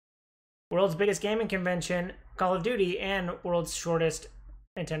world's biggest gaming convention, Call of Duty, and world's shortest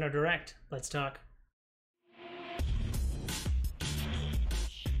Nintendo Direct. Let's talk.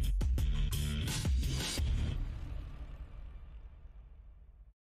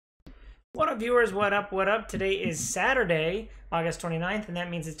 What up, viewers? What up? What up? Today is Saturday, August 29th, and that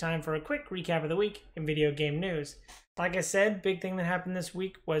means it's time for a quick recap of the week in video game news. Like I said, big thing that happened this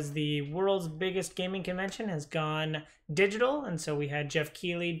week was the world's biggest gaming convention has gone digital, and so we had Jeff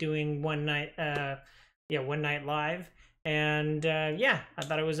Keighley doing one night live, and I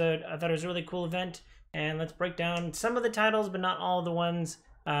thought it was a really cool event. And let's break down some of the titles, but not all the ones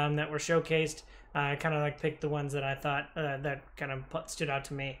that were showcased. I kind of picked the ones that I thought that kind of stood out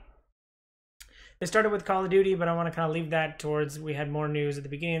to me. They started with Call of Duty, but I want to kind of leave that towards, we had more news at the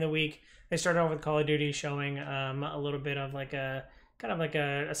beginning of the week. They started off with Call of Duty showing a little bit of a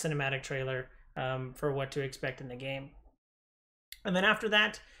cinematic trailer for what to expect in the game. And then after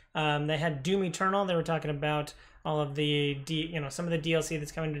that, they had Doom Eternal. They were talking about all of the, some of the DLC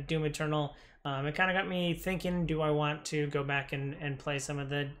that's coming to Doom Eternal. It kind of got me thinking, do I want to go back and play some of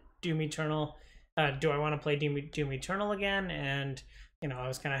the Doom Eternal? Do I want to play Doom Eternal again? And I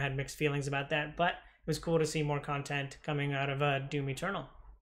was kind of had mixed feelings about that, but it was cool to see more content coming out of Doom Eternal.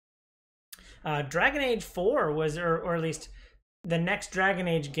 Dragon Age 4 was, or at least the next Dragon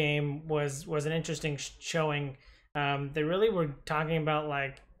Age game was an interesting showing. They really were talking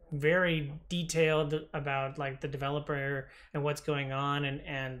about very detailed about the developer and what's going on,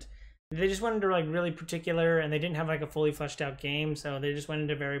 and they just went into really particular, and they didn't have a fully fleshed out game, so they just went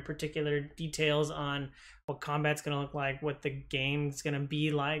into very particular details on what combat's going to look like, what the game's going to be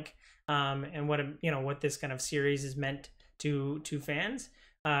like, and what this kind of series is meant to fans.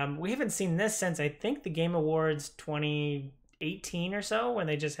 We haven't seen this since I think the Game Awards 2018 or so, when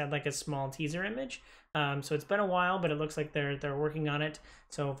they just had a small teaser image. So it's been a while, but it looks like they're working on it.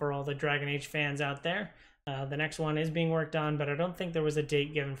 So for all the Dragon Age fans out there, the next one is being worked on, but I don't think there was a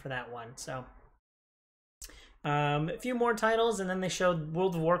date given for that one. So a few more titles, and then they showed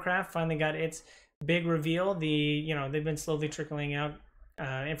World of Warcraft finally got its big reveal. They've been slowly trickling out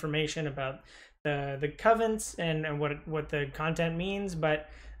information about the covens and what the content means, but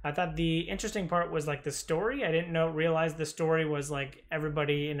I thought the interesting part was the story. I didn't realize the story was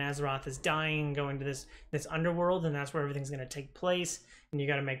everybody in Azeroth is dying, going to this underworld, and that's where everything's going to take place. And you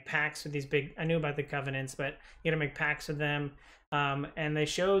got to make pacts with these big. I knew about the covenants, but you got to make pacts with them. And they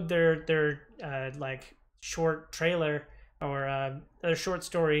showed their short trailer or their short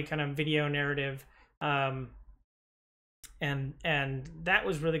story kind of video narrative. And that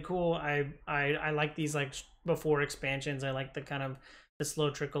was really cool. I like these before expansions. I like the kind of the slow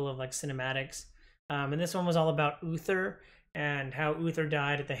trickle of cinematics. And this one was all about Uther and how Uther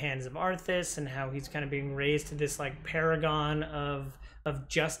died at the hands of Arthas, and how he's kind of being raised to this paragon of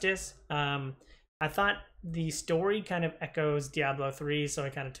justice. I thought the story kind of echoes Diablo 3, so I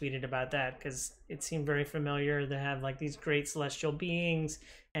kind of tweeted about that because it seemed very familiar. They have these great celestial beings,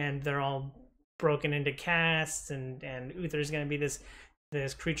 and they're all broken into castes, and Uther's going to be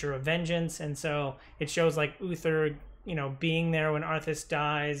this creature of vengeance, and so it shows Uther being there when Arthas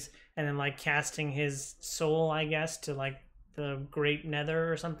dies, and then casting his soul, I guess, to the Great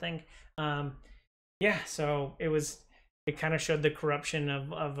Nether or something. So it kind of showed the corruption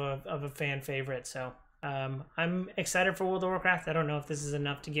of a fan favorite. So I'm excited for World of Warcraft. I don't know if this is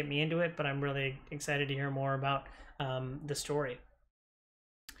enough to get me into it, but I'm really excited to hear more about the story.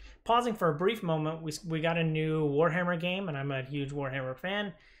 Pausing for a brief moment, we got a new Warhammer game, and I'm a huge Warhammer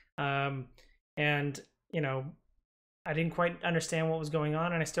fan. I didn't quite understand what was going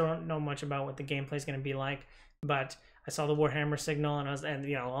on, and I still don't know much about what the gameplay is going to be like. But I saw the Warhammer signal, and all of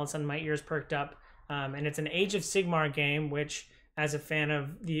a sudden my ears perked up. And it's an Age of Sigmar game, which, as a fan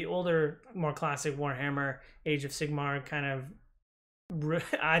of the older, more classic Warhammer, Age of Sigmar kind of,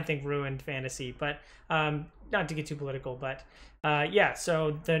 I think, ruined fantasy. But not to get too political, but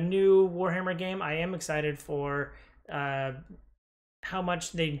so the new Warhammer game, I am excited for how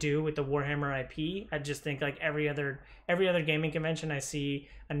much they do with the Warhammer IP. I just think every other gaming convention, I see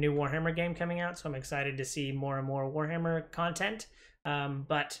a new Warhammer game coming out, so I'm excited to see more and more Warhammer content.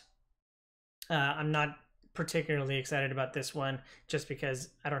 But I'm not particularly excited about this one, just because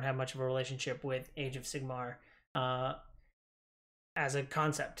I don't have much of a relationship with Age of Sigmar as a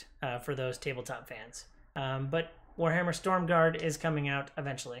concept for those tabletop fans. But Warhammer Stormguard is coming out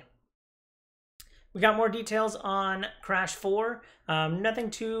eventually. We got more details on Crash 4. Nothing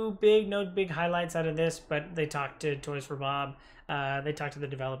too big, no big highlights out of this, but they talked to Toys for Bob. They talked to the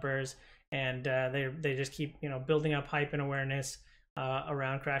developers, and they just keep building up hype and awareness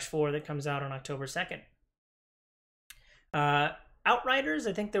around Crash 4 that comes out on October 2nd. Outriders,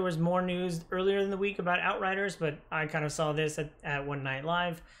 I think there was more news earlier in the week about Outriders, but I kind of saw this at One Night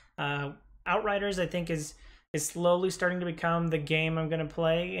Live. Outriders, I think, is slowly starting to become the game I'm going to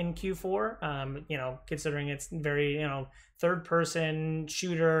play in Q4. You know, considering it's very, you know, third-person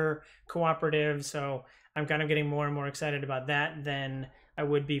shooter, cooperative. So I'm kind of getting more and more excited about that than I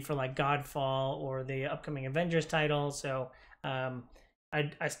would be for like Godfall or the upcoming Avengers title. So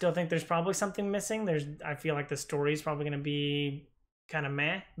I still think there's probably something missing. I feel like the story is probably going to be kind of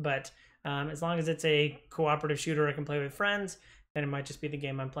meh, but as long as it's a cooperative shooter I can play with friends, then it might just be the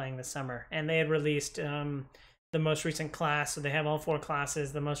game I'm playing this summer. And they had released the most recent class, so they have all 4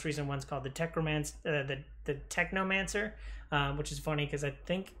 classes. The most recent one's called the Technomancer, which is funny because I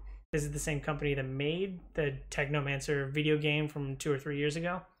think this is the same company that made the Technomancer video game from 2 or 3 years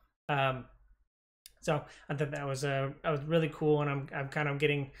ago. So I thought that was really cool, and I'm kind of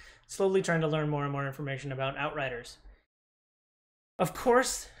slowly trying to learn more and more information about Outriders. Of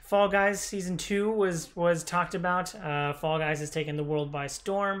course, Fall Guys Season 2 was talked about. Fall Guys has taken the world by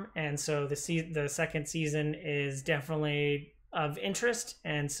storm, and so the second season is definitely of interest.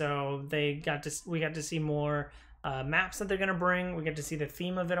 And so we got to see more maps that they're going to bring. We get to see the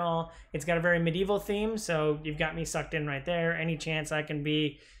theme of it all. It's got a very medieval theme, so you've got me sucked in right there. Any chance I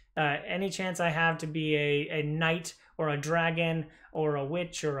have to be a knight or a dragon or a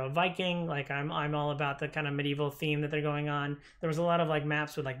witch or a Viking, like I'm all about the kind of medieval theme that they're going on. There was a lot of like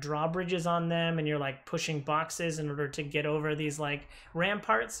maps with like drawbridges on them, and you're like pushing boxes in order to get over these like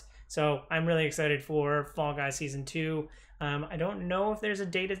ramparts. So I'm really excited for Fall Guys Season 2. I don't know if there's a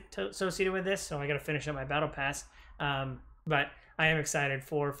date associated with this, so I got to finish up my battle pass. But I am excited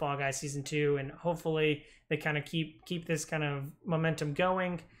for Fall Guys Season 2, and hopefully they kind of keep this kind of momentum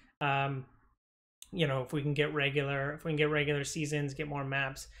going. You know, if we can get regular seasons, get more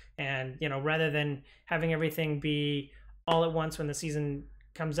maps, and you know, rather than having everything be all at once when the season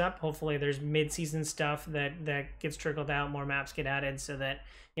comes up, hopefully there's mid-season stuff that gets trickled out, more maps get added, so that,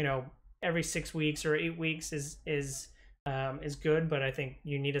 you know, every 6 weeks or 8 weeks is good. But I think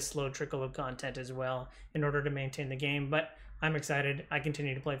you need a slow trickle of content as well in order to maintain the game. But I'm excited. I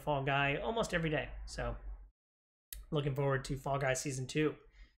continue to play Fall Guy almost every day, so looking forward to Fall Guy Season 2.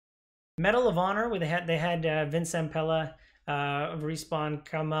 Medal of Honor, where they had Vince Zampella of Respawn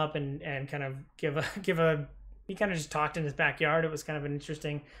come up and kind of give a he kind of just talked in his backyard. It was kind of an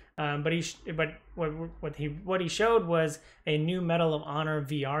interesting, but what he showed was a new Medal of Honor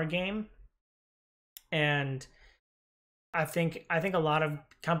VR game, and I think a lot of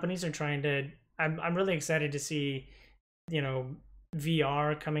companies are trying to. I'm really excited to see, you know,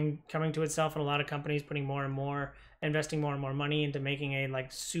 VR coming to itself, and a lot of companies putting more and more, investing more and more money into making a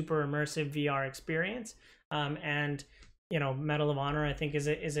like super immersive VR experience. And you know, Medal of Honor I think is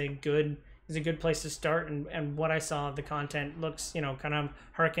a good place to start. And what I saw of the content looks, you know, kind of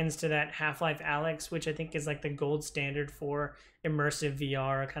harkens to that Half-Life Alyx, which I think is like the gold standard for immersive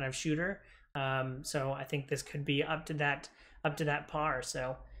VR kind of shooter. So I think this could be up to that par.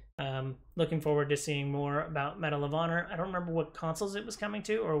 So looking forward to seeing more about Medal of Honor. I don't remember what consoles it was coming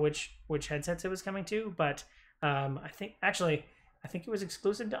to or which headsets it was coming to, but I think it was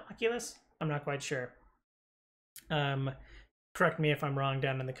exclusive to Oculus. I'm not quite sure. Correct me if I'm wrong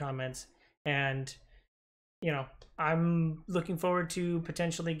down in the comments. And you know, I'm looking forward to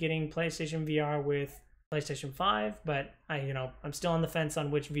potentially getting PlayStation VR with PlayStation 5, but I'm still on the fence on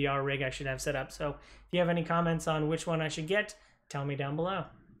which VR rig I should have set up. So if you have any comments on which one I should get, tell me down below.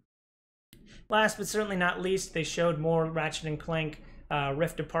 Last but certainly not least, they showed more Ratchet and Clank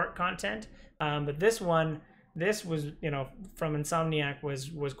Rift Apart content. But this was, from Insomniac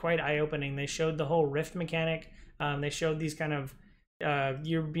was quite eye-opening. They showed the whole Rift mechanic. They showed these kind of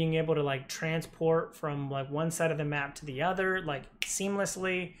you're being able to like transport from like one side of the map to the other like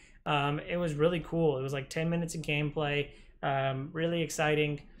seamlessly. It was really cool. It was like 10 minutes of gameplay, really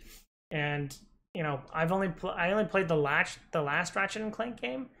exciting. And I only played the last Ratchet and Clank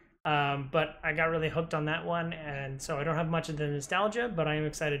game, but I got really hooked on that one, and so I don't have much of the nostalgia, but I am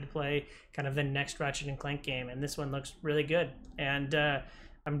excited to play kind of the next Ratchet and Clank game, and this one looks really good. And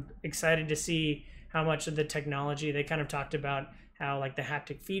I'm excited to see how much of the technology they kind of talked about, how like the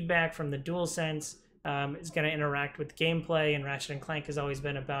haptic feedback from the DualSense is going to interact with gameplay. And Ratchet and Clank has always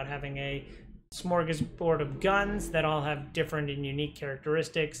been about having a smorgasbord of guns that all have different and unique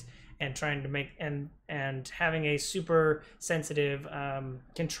characteristics, and trying to make and having a super sensitive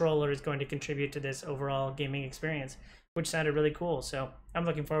controller is going to contribute to this overall gaming experience, which sounded really cool. So I'm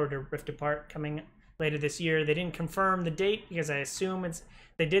looking forward to Rift Apart coming later this year. They didn't confirm the date because I assume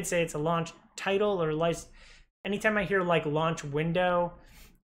they did say it's a launch title or license. Anytime I hear like launch window,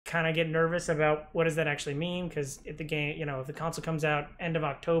 kind of get nervous about what does that actually mean, because if the game, if the console comes out end of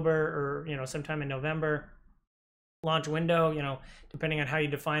October or sometime in November, launch window, depending on how you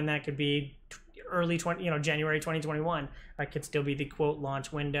define that, could be early January 2021. That could still be the quote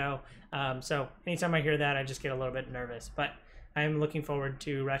launch window. So anytime I hear that, I just get a little bit nervous. But I'm looking forward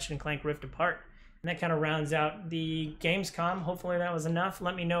to Ratchet and Clank Rift Apart. And that kind of rounds out the Gamescom. Hopefully that was enough.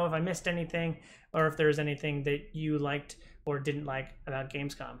 Let me know if I missed anything or if there's anything that you liked or didn't like about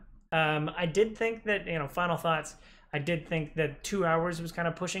Gamescom. I did think that, final thoughts, I did think that 2 hours was kind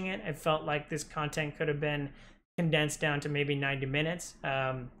of pushing it. It felt like this content could have been condensed down to maybe 90 minutes.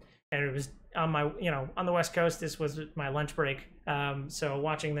 And it was on my, on the West Coast, this was my lunch break. So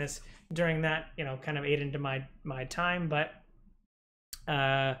watching this during that, kind of ate into my time,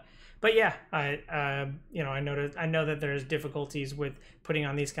 but yeah, I know that there's difficulties with putting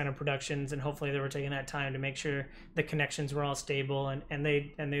on these kind of productions, and hopefully they were taking that time to make sure the connections were all stable, and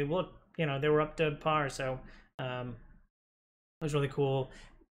they look, they were up to par. So it was really cool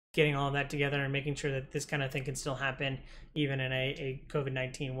getting all of that together and making sure that this kind of thing can still happen even in a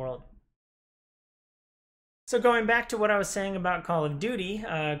COVID-19 world. So going back to what I was saying about Call of Duty,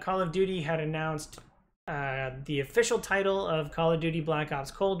 Call of Duty had announced the official title of Call of Duty Black Ops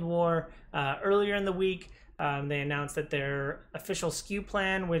Cold War earlier in the week. They announced that their official SKU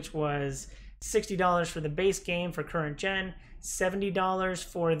plan, which was $60 for the base game for current gen, $70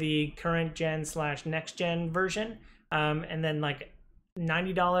 for the current gen / next gen version, and then like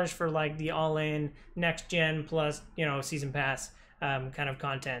 $90 for like the all-in next gen plus season pass kind of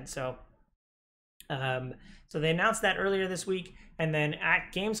content. So so they announced that earlier this week, and then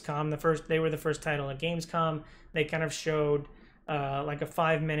at Gamescom, they were the first title at Gamescom. They kind of showed like a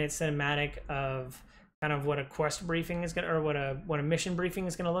 5-minute cinematic of kind of what a quest briefing is gonna, or what a mission briefing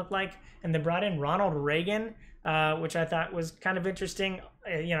is gonna look like, and they brought in Ronald Reagan, which I thought was kind of interesting.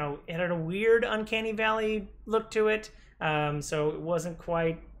 It had a weird Uncanny Valley look to it, so it wasn't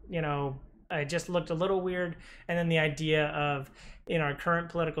quite, it just looked a little weird. And then the idea of, in our current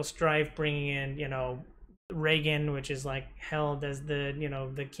political strife, bringing in, Reagan, which is like held as the,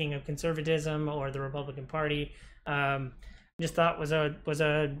 the king of conservatism or the Republican Party, just thought was a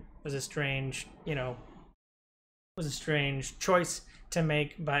strange, was a strange choice to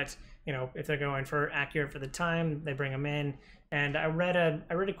make. But if they're going for accurate for the time, they bring them in. And I read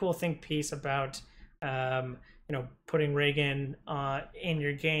a cool think piece about putting Reagan in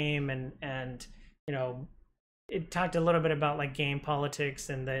your game, and it talked a little bit about like game politics,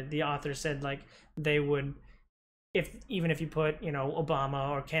 and the author said like they would, even if you put Obama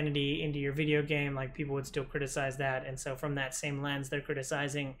or Kennedy into your video game, like people would still criticize that. And so from that same lens, they're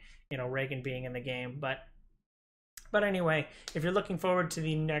criticizing Reagan being in the game. But anyway, if you're looking forward to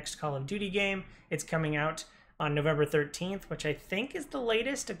the next Call of Duty game, it's coming out on November 13th, which I think is the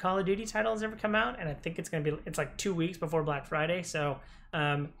latest a Call of Duty title has ever come out, and I think it's like 2 weeks before Black Friday. So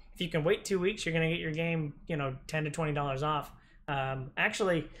if you can wait 2 weeks, you're gonna get your game $10 to $20 off.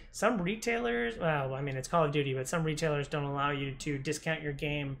 Actually, some retailers, well, I mean, it's Call of Duty, but some retailers don't allow you to discount your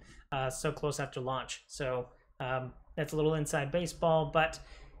game so close after launch. So that's a little inside baseball. But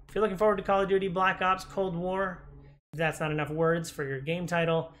if you're looking forward to Call of Duty Black Ops Cold War, if that's not enough words for your game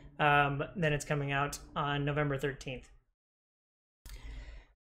title, then it's coming out on November 13th.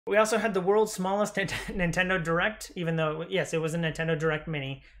 We also had the world's smallest Nintendo Direct, even though, yes, it was a Nintendo Direct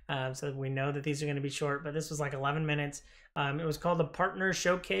Mini, so we know that these are going to be short, but this was like 11 minutes. It was called the Partner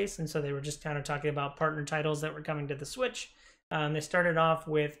Showcase, and so they were just kind of talking about partner titles that were coming to the Switch. They started off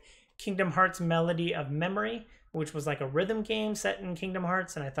with Kingdom Hearts Melody of Memory, which was like a rhythm game set in Kingdom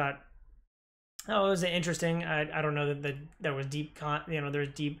Hearts, and I thought, oh, it was interesting. I don't know that there was deep,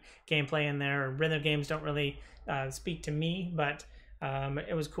 there's deep gameplay in there. Rhythm games don't really speak to me, but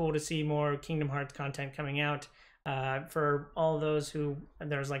it was cool to see more Kingdom Hearts content coming out. For all those who,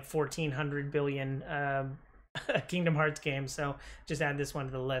 there's like 1,400 billion Kingdom Hearts games, so just add this one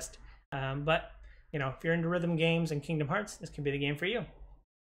to the list. But if you're into rhythm games and Kingdom Hearts, this could be the game for you.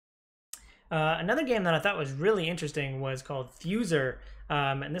 Another game that I thought was really interesting was called Fuser,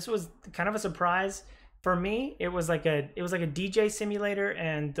 and this was kind of a surprise for me. It was like a DJ simulator,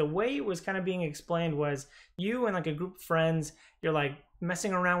 and the way it was kind of being explained was you and like a group of friends, you're like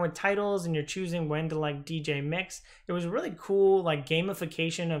messing around with titles and you're choosing when to like DJ mix. It was really cool, like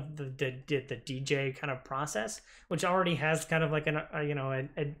gamification of the DJ kind of process, which already has kind of like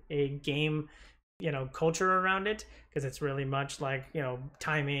a game culture around it, because it's really much like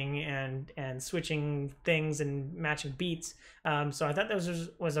timing and switching things and matching beats. So I thought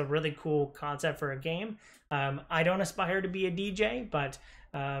that was a really cool concept for a game. I don't aspire to be a DJ, but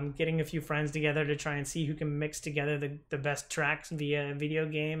getting a few friends together to try and see who can mix together the best tracks via video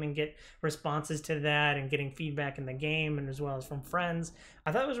game and get responses to that and getting feedback in the game and as well as from friends,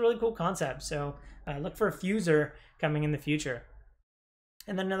 I thought it was a really cool concept. So look for a Fuser coming in the future.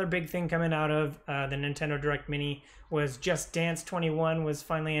 And then another big thing coming out of the Nintendo Direct Mini was Just Dance 21 was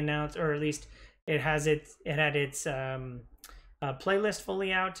finally announced, or at least it had its playlist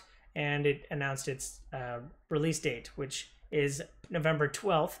fully out, and it announced its release date, which is November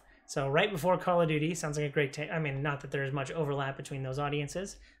 12th. So right before Call of Duty. Sounds like a great I mean, not that there's much overlap between those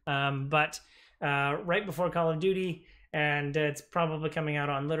audiences, but right before Call of Duty. And it's probably coming out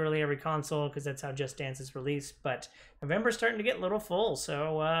on literally every console because that's how Just Dance is released. But November's starting to get a little full,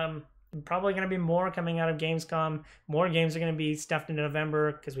 so probably going to be more coming out of Gamescom. More games are going to be stuffed into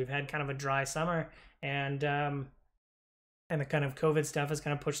November because we've had kind of a dry summer, and the kind of COVID stuff has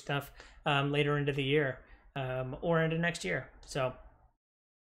kind of pushed stuff later into the year or into next year. So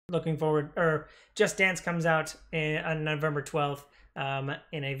looking forward. Or Just Dance comes out on November 12th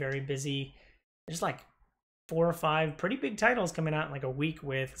in a very busy, just like 4 or 5 pretty big titles coming out in like a week,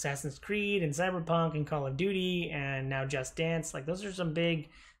 with Assassin's Creed and Cyberpunk and Call of Duty and now Just Dance. Like those are some big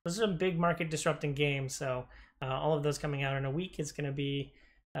market disrupting games. So all of those coming out in a week is going to be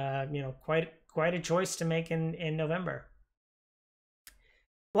quite a choice to make in November.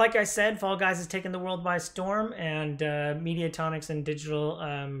 Like I said, Fall Guys has taken the world by storm, and Mediatonics and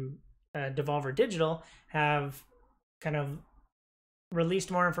Devolver Digital have kind of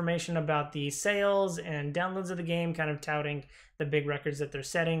released more information about the sales and downloads of the game, kind of touting the big records that they're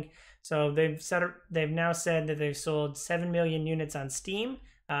setting. So they've now said that they've sold 7 million units on Steam,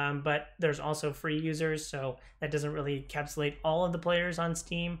 but there's also free users, so that doesn't really encapsulate all of the players on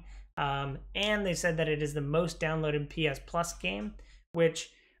Steam. And they said that it is the most downloaded PS Plus game, which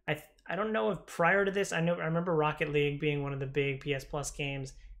I don't know if prior to this, I remember Rocket League being one of the big PS Plus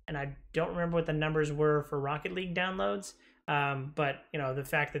games, and I don't remember what the numbers were for Rocket League downloads. But the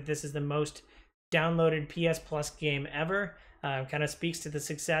fact that this is the most downloaded PS Plus game ever kind of speaks to the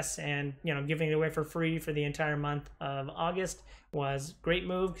success, and giving it away for free for the entire month of August was a great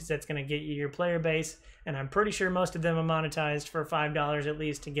move, because that's going to get you your player base, and I'm pretty sure most of them are monetized for $5 at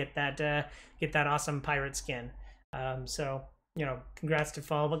least to get that awesome pirate skin. So congrats to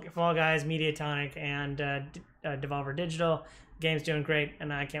Fall Guys, Mediatonic, and Devolver Digital. The game's doing great,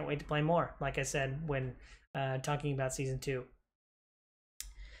 and I can't wait to play more, like I said when talking about Season 2.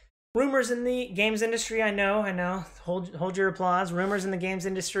 Rumors in the games industry, I know. Hold your applause. Rumors in the games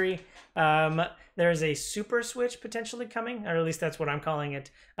industry. There's a Super Switch potentially coming, or at least that's what I'm calling it.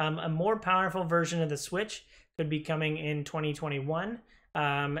 A more powerful version of the Switch could be coming in 2021.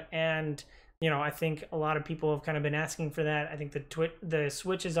 And I think a lot of people have kind of been asking for that. I think the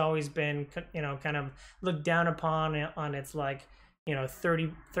Switch has always been kind of looked down upon on its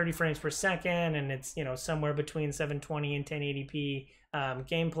 30 frames per second, and it's somewhere between 720 and 1080p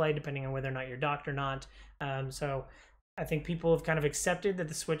gameplay, depending on whether or not you're docked or not. So I think people have kind of accepted that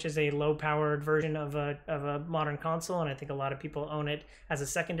the Switch is a low-powered version of a modern console, and I think a lot of people own it as a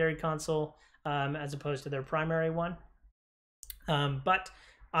secondary console as opposed to their primary one. But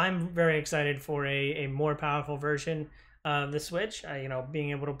I'm very excited for a more powerful version of the Switch. Being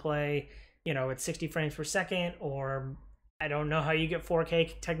able to play at 60 frames per second, or I don't know how you get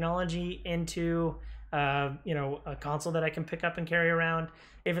 4K technology into a console that I can pick up and carry around.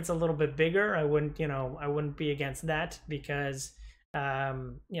 If it's a little bit bigger, I wouldn't be against that, because I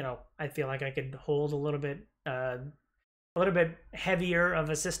feel like I could hold a little bit heavier of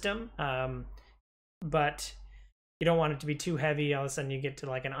a system, but you don't want it to be too heavy. All of a sudden you get to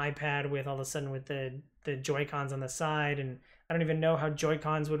like an iPad with the Joy-Cons on the side, and I don't even know how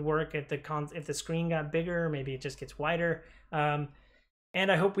Joy-Cons would work if the screen got bigger. Maybe it just gets wider. And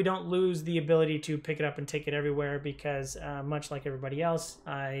I hope we don't lose the ability to pick it up and take it everywhere, because much like everybody else,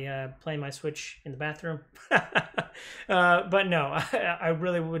 I play my Switch in the bathroom. But no, I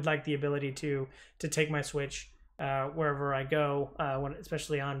really would like the ability to take my Switch wherever I go,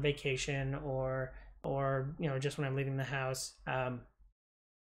 especially on vacation or just when I'm leaving the house.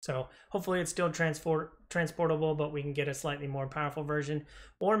 So hopefully it's still transportable, but we can get a slightly more powerful version,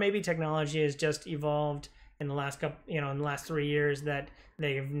 or maybe technology has just evolved in the last in the last 3 years that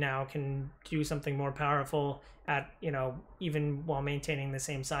they now can do something more powerful at even while maintaining the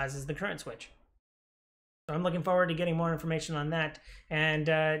same size as the current Switch. So I'm looking forward to getting more information on that. And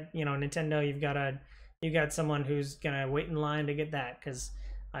Nintendo, you've got someone who's gonna wait in line to get that, because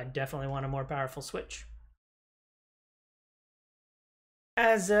I definitely want a more powerful Switch.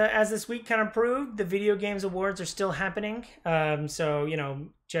 As this week kind of proved, the Video Games Awards are still happening. So, you know,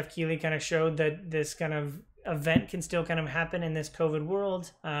 Jeff Keighley kind of showed that this kind of event can still kind of happen in this COVID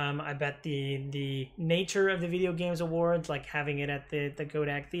world. I bet the nature of the Video Games Awards, like having it at the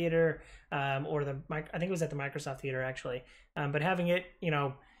Kodak Theater, or I think it was at the Microsoft Theater actually, but having it, you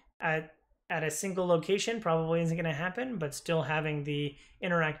know, at a single location probably isn't going to happen, but still having the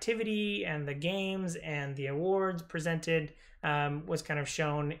interactivity and the games and the awards presented was kind of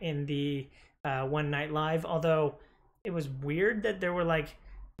shown in the One Night Live. Although it was weird that there were like,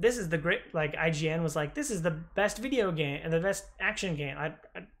 this is the great, like IGN was like, this is the best video game and the best action game.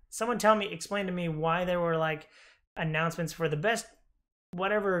 Someone explain to me why there were like announcements for the best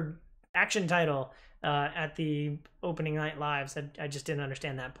whatever action title at the opening night lives. I just didn't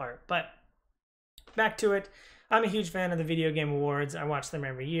understand that part. But back to it. I'm a huge fan of the Video Game Awards. I watch them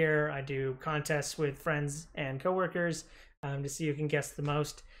every year. I do contests with friends and coworkers to see who can guess the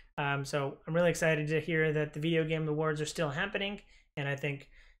most. So I'm really excited to hear that the Video Game Awards are still happening. And I think,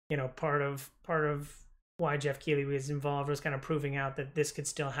 you know, part of why Jeff Keighley was involved was kind of proving out that this could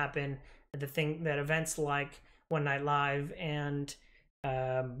still happen. That events like One Night Live and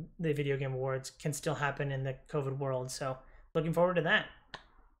the Video Game Awards can still happen in the COVID world. So looking forward to that.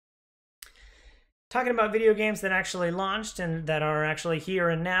 Talking about video games that actually launched and that are actually here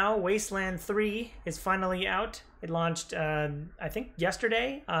and now, Wasteland 3 is finally out. It launched, I think,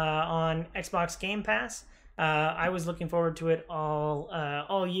 yesterday on Xbox Game Pass. I was looking forward to it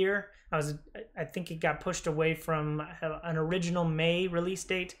all year. I think it got pushed away from an original May release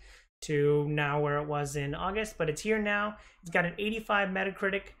date to now where it was in August, but it's here now. It's got an 85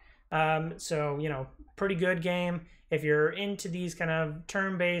 Metacritic, so, you know, pretty good game. If you're into these kind of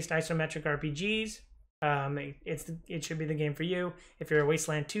turn-based isometric RPGs, it should be the game for you. If you're a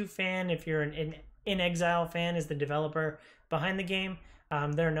Wasteland 2 fan, if you're an In Exile fan, is the developer behind the game.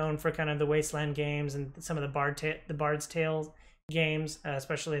 They're known for kind of the Wasteland games and some of the Bard's Tale games,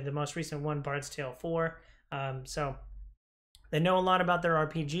 especially the most recent one, Bard's Tale 4. So they know a lot about their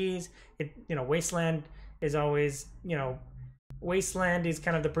RPGs. Wasteland is always, Wasteland is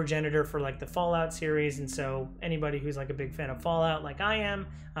kind of the progenitor for like the Fallout series, and so anybody who's like a big fan of Fallout, like I am,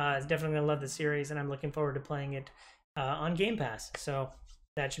 is definitely gonna love the series, and I'm looking forward to playing it on Game Pass. So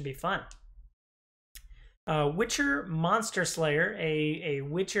that should be fun. Witcher Monster Slayer, a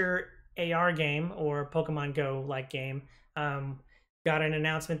Witcher AR game or Pokemon Go like game, got an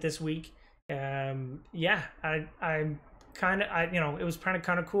announcement this week. Yeah, it was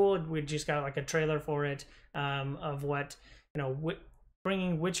kind of cool. We just got like a trailer for it of what,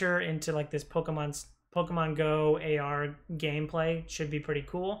 bringing Witcher into like this Pokemon Go AR gameplay should be pretty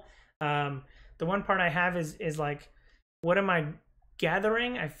cool. The one part I have is like, what am I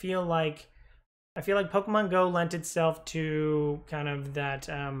gathering? I feel like Pokemon Go lent itself to kind of that.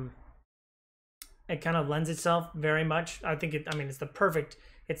 It kind of lends itself very much. It's the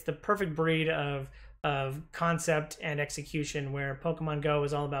perfect breed of concept and execution, where Pokemon Go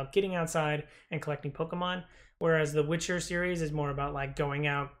is all about getting outside and collecting Pokemon, whereas the Witcher series is more about like going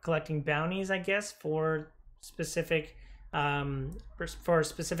out collecting bounties, I guess, for specific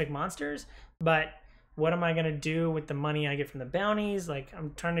monsters. But what am I gonna do with the money I get from the bounties? Like,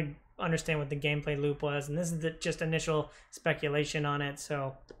 I'm trying to understand what the gameplay loop was, and this is just initial speculation on it,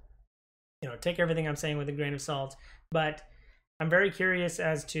 so take everything I'm saying with a grain of salt. But I'm very curious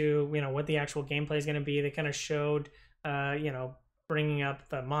as to what the actual gameplay is going to be. They kind of showed bringing up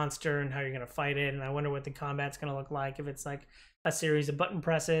the monster and how you're going to fight it, and I wonder what the combat's going to look like, if it's like a series of button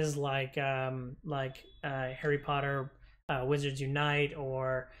presses like Harry Potter Wizards Unite,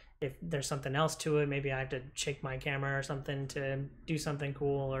 or if there's something else to it. Maybe I have to shake my camera or something to do something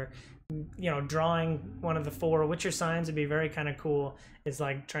cool, or drawing one of the 4 Witcher signs would be very kind of cool. It's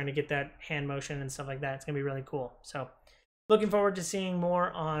like trying to get that hand motion and stuff like that. It's gonna be really cool. So looking forward to seeing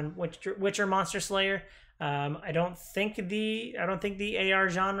more on Witcher Monster Slayer. I don't think the AR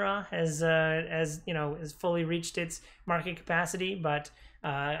genre has fully reached its market capacity, but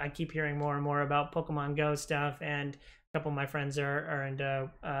I keep hearing more and more about Pokemon Go stuff, and a couple of my friends are into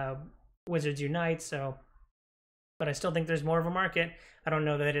Wizards Unite. So, but I still think there's more of a market. I don't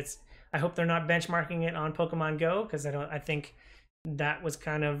know that it's. I hope they're not benchmarking it on Pokemon Go, because I think that was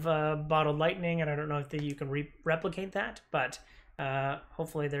kind of bottled lightning, and I don't know if you can replicate that. But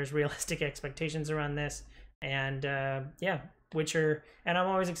hopefully there's realistic expectations around this. And yeah, Witcher, and I'm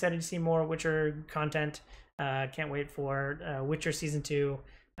always excited to see more Witcher content. Can't wait for Witcher Season 2.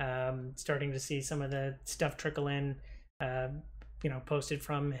 Starting to see some of the stuff trickle in, posted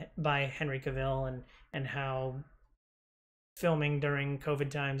by Henry Cavill, and how filming during COVID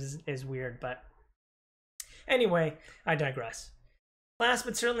times is weird. But anyway, I digress. Last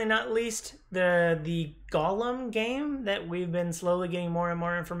but certainly not least, the Gollum game that we've been slowly getting more and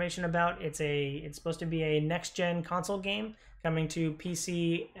more information about. It's supposed to be a next gen console game coming to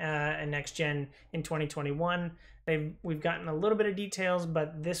PC and next gen in 2021. We've gotten a little bit of details,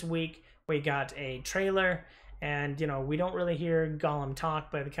 but this week we got a trailer, and we don't really hear Gollum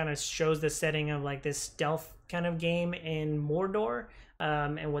talk, but it kind of shows the setting of like this stealth kind of game in Mordor,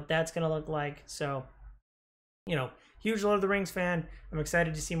 and what that's gonna look like. So, huge Lord of the Rings fan. I'm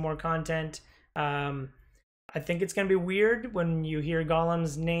excited to see more content. I think it's going to be weird when you hear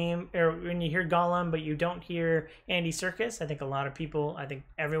Gollum's name, or when you hear Gollum, but you don't hear Andy Serkis. I think a lot of people, I think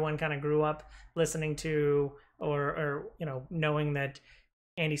everyone kind of grew up listening to, or knowing that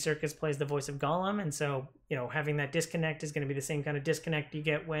Andy Serkis plays the voice of Gollum. And so, having that disconnect is going to be the same kind of disconnect you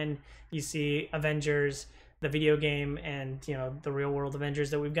get when you see Avengers, the video game, and, the real world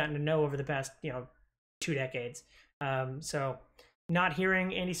Avengers that we've gotten to know over the past, 2 decades. So not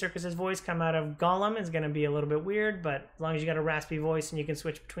hearing Andy Serkis's voice come out of Gollum is going to be a little bit weird, but as long as you got a raspy voice and you can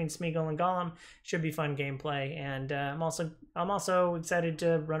switch between Smeagol and Gollum, should be fun gameplay. And I'm also excited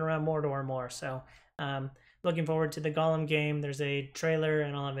to run around Mordor more. So looking forward to the Gollum game. There's a trailer,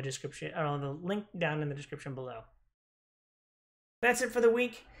 and I'll have a link down in the description below. That's it for the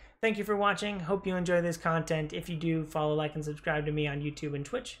week. Thank you for watching. Hope you enjoy this content. If you do, follow, like, and subscribe to me on YouTube and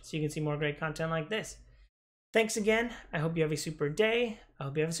Twitch so you can see more great content like this. Thanks again. I hope you have a super day. I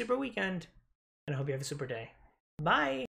hope you have a super weekend. And I hope you have a super day. Bye.